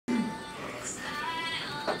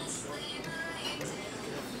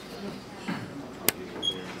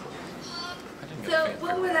So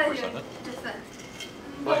what was I doing just then?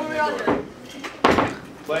 What were we all doing?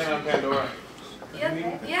 Playing on Pandora.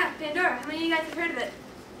 Yep, yeah, Pandora. How many of you guys have heard of it?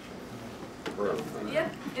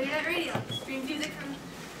 Yep, internet radio. Streams music from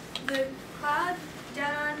the cloud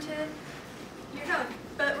down onto your phone.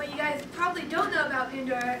 But what you guys probably don't know about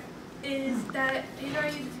Pandora is that Pandora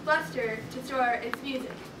uses Gluster to store its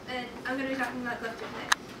music. And I'm going to be talking about Gluster today.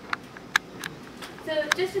 So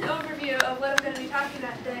just an overview of what I'm going to be talking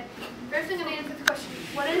about today. First I'm going to answer the question,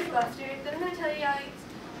 what is Gluster? Then I'm going to tell you guys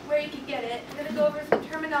where you can get it. I'm going to go over some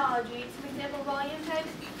terminology, some example volume types.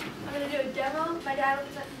 I'm going to do a demo. My dad will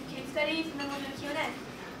present some case studies, and then we'll do a Q&A.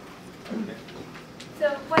 Okay.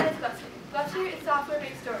 So what is Gluster? Gluster is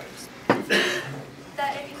software-based storage. This means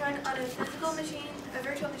that it can run on a physical machine, a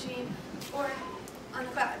virtual machine, or on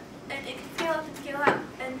the cloud. And it can scale up and scale out.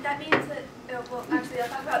 And that means that, well, actually I'll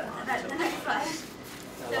talk about that in the next slide.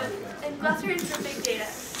 So, and Gluster is for big data.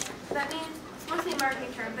 That means, it's mostly a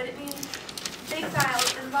marketing term, but it means big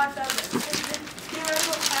files and lots of them. The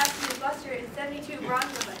theoretical capacity of Gluster is 72 Bron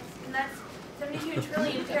kilobytes, and that's 72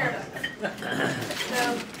 trillion terabytes. So,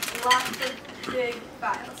 lots of big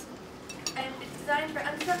files. And it's designed for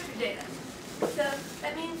unstructured data. So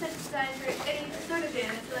that means that it's designed for any sort of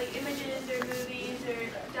data, so like images or movies or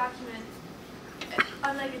documents.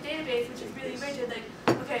 Unlike a database, which is really rigid, like,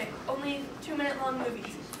 okay, only 2-minute long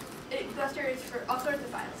movies. Gluster is for all sorts of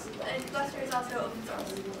files. And Gluster is also open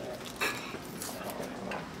source.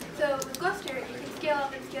 So with Gluster, you can scale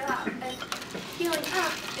up and scale out. And scaling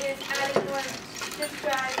up is adding more disk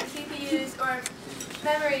drive, CPUs, or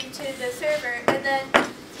memory to the server, and then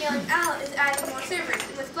scaling out is adding more servers.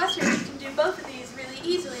 And with Gluster, you can do both of these really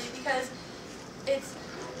easily because it's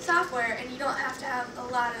software and you don't have to have a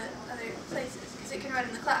lot of other places because it can run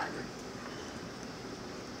in the cloud.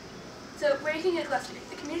 So where you can get Gluster.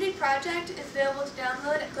 The community project is available to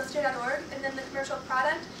download at gluster.org, and then the commercial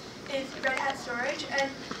product is Red Hat Storage.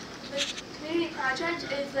 And the community project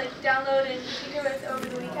is like download and tinker with over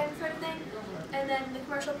the weekend sort of thing. And then the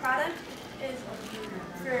commercial product is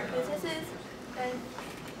for businesses.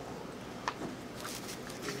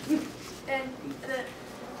 And the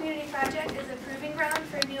community project is a proving ground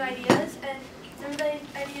for new ideas, and some of the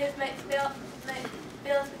ideas might fail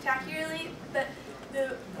spectacularly, but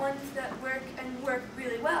the ones that work and work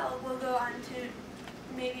really well will go on to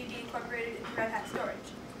maybe be incorporated into Red Hat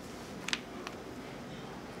Storage.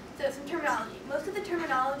 So some terminology. Most of the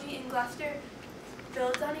terminology in Gluster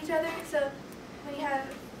builds on each other, so when you have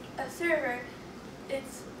a server, it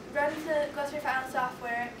runs the Gluster file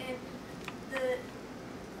software and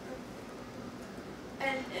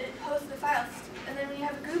it hosts the files. And then when you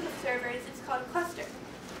have a group of servers, it's called a cluster.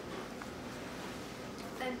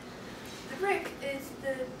 And the brick is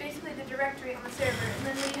basically the directory on the server. And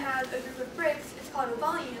then when you have a group of bricks, it's called a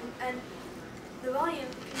volume. And the volume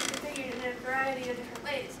can be configured in a variety of different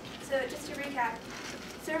ways. So just to recap,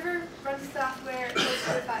 server runs the software and hosts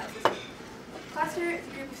the file system. Cluster is a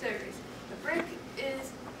group of servers. The brick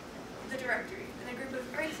is the directory. And a group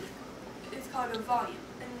of bricks is called a volume.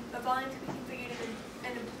 And a volume can be configured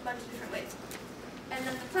in a bunch of different ways. And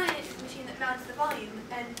then the client is the machine that mounts the volume.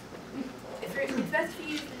 And it's best to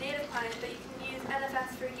use the native client, but you can use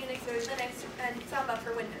NFS for Unix or Linux and Samba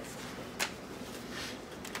for Windows.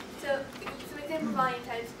 So some example volume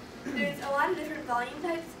types. There's a lot of different volume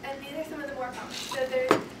types, and these are some of the more common. So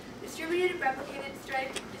there's distributed, replicated,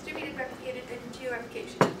 striped, distributed, replicated, and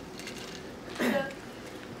geo-replication. So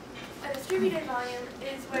a distributed volume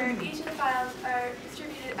is where each of the files are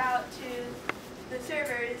distributed out to the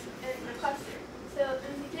servers in the cluster. So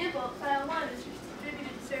in this example, file 1 is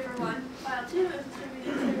distributed to server 1, file 2 is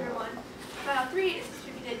distributed to server 1, file 3 is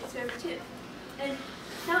distributed to server 2. And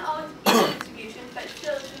it's not always equal distribution, but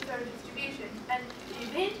still it's some sort of distribution. And the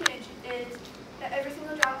advantage is that every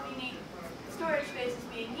single drop of unique storage space is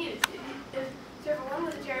being used. If server 1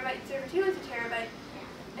 was a terabyte and server 2 is a terabyte,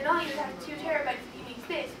 in all you would have 2 terabytes of unique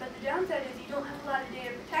space. But the downside is you don't have a lot of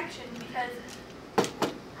data protection because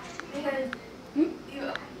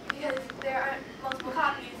there aren't multiple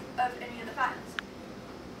copies of any of the files.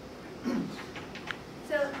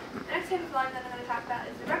 So the next type of volume that I'm going to talk about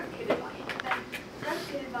is the replicated volume. And the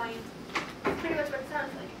replicated volume is pretty much what it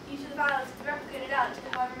sounds like. Each of the files is replicated out to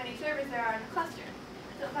however many servers there are in the cluster.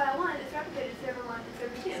 So file 1 is replicated to server 1 and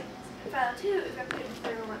server 2. And file 2 is replicated to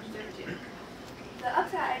server 1 and server 2. The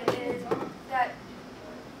upside is that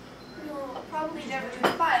you'll probably never lose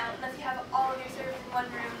a file unless you have all of your servers in one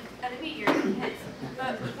room and a meteor hits.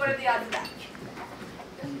 But what are the odds of that?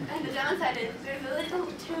 And the downside is there's a little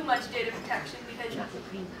too much data protection because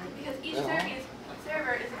each server is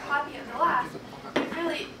server is a copy of the last, there's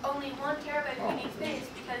really only 1 terabyte of unique space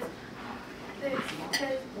because this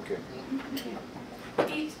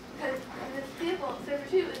example, server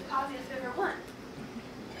 2 is a copy of server 1.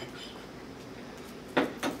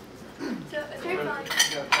 So a straight volume.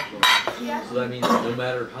 Yeah. So that means no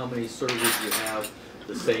matter how many servers you have,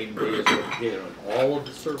 the same data is replicated on all of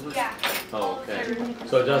the servers? Yeah. Oh, okay.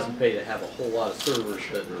 So it doesn't pay to have a whole lot of servers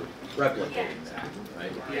that are replicating that,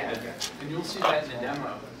 right? Yeah, and you'll see that in the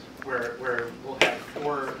demo where we'll have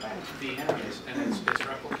 4 VMs and it's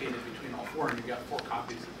replicated between all 4 and you've got 4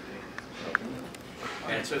 copies of the data.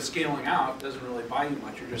 And so scaling out doesn't really buy you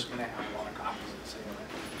much, you're just going to have a lot of copies of the same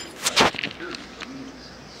thing.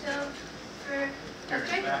 So for a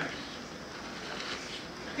straight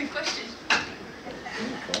good question.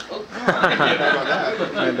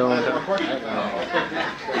 I don't.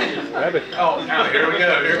 Rabbit. Oh, now here we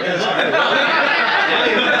go. Here it is.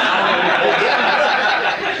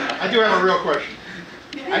 I do have a real question.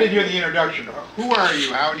 I didn't hear the introduction. Who are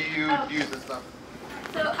you? How do you use this stuff?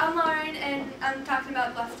 So I'm Lauren, and I'm talking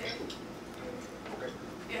about Gluster. Okay.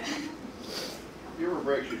 Yeah. You were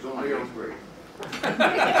break. She's only 8th grade.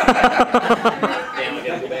 Damn, we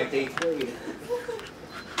gotta go back to 8th grade.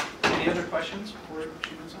 Any other questions before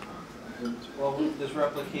she moves on? Well, this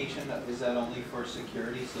replication, is that only for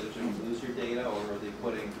security so that you don't lose your data, or are they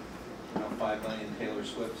putting, 5 million Taylor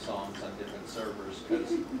Swift songs on different servers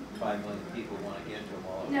because 5 million people want to get into them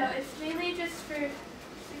all at No, once? it's mainly just for data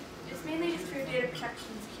protection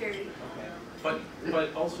and security. Okay. But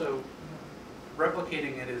also,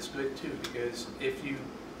 replicating it is good too, because if you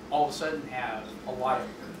all of a sudden have a lot of,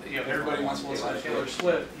 everybody wants to listen to Taylor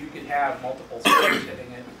Swift, you could have multiple servers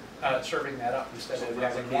hitting it, serving that up instead of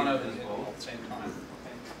having one of them all at the same time.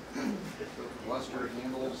 Gluster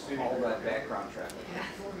handles all that background traffic.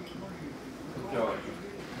 George,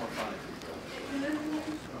 more fun.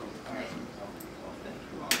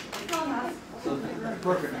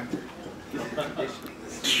 Perfect answer.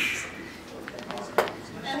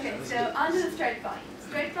 Okay, so on to the strike volumes.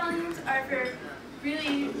 Strike volumes are for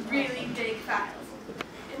really, really big files.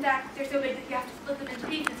 In fact, they're so big that you have to split them into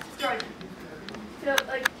pieces to store them. So,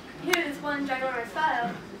 like, here, this one ginormous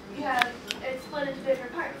file, it's split into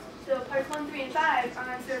different parts. So parts 1, 3, and 5 are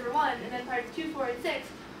on server 1, and then parts 2, 4, and 6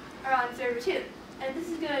 are on server 2. And this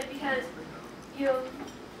is good because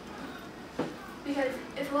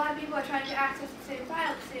if a lot of people are trying to access the same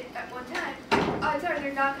file at one time, odds are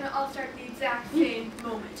they're not going to all start at the exact same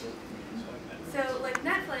moment. So, like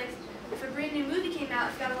Netflix, if a brand new movie came out,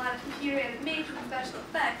 it's got a lot of computer animation and special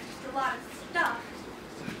effects, just a lot of stuff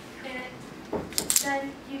in it,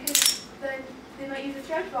 then they might use a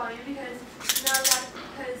stretch volume because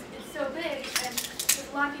it's so big, and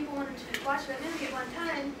if a lot of people wanted to watch that movie at one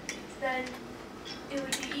time, then it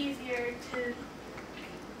would be easier for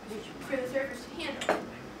the servers to handle.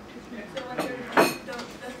 So one server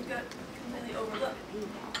doesn't get completely overlooked.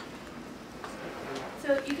 So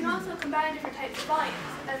you can also combine different types of volumes,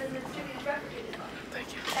 as in the distributed replicated volume.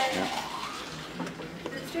 Thank you. And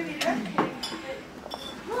the distributed replicated,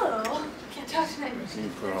 whoa, can't talk tonight. The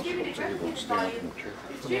distributed replicated volume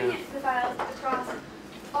distributes the files across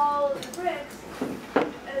all of the bricks,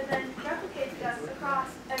 and then replicates them across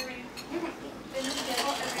every 2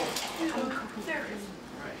 servers.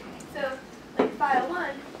 So, like file 1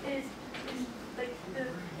 is like the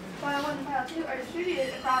file 1 and file 2 are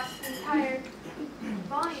distributed across the entire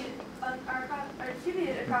volume, are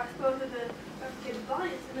distributed across both of the replicated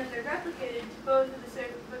volumes, and then they're replicated to both of the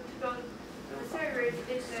servers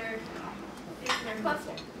in their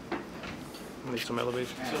cluster. Need some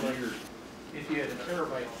elevation. So if you had a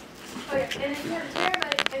terabyte. Oh yeah, and if you had a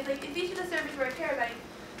terabyte, if each of the servers were a terabyte,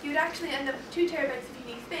 you would actually end up with 2 terabytes of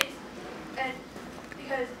unique space, and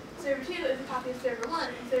because server 2 is a copy of server 1,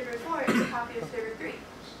 and server 4 is a copy of server 3.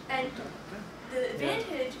 And the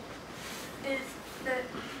advantage is that,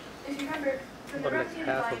 if you remember from the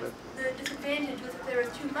replicated volumes, the disadvantage was that there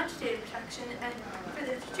was too much data protection, and for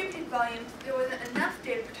the distributed volumes, there wasn't enough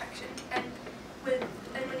data protection. And when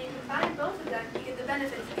you combine both of them, you get the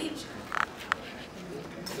benefits of each.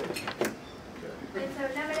 And so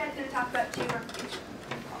now my dad's going to talk about geo replication.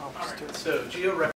 All right, so geo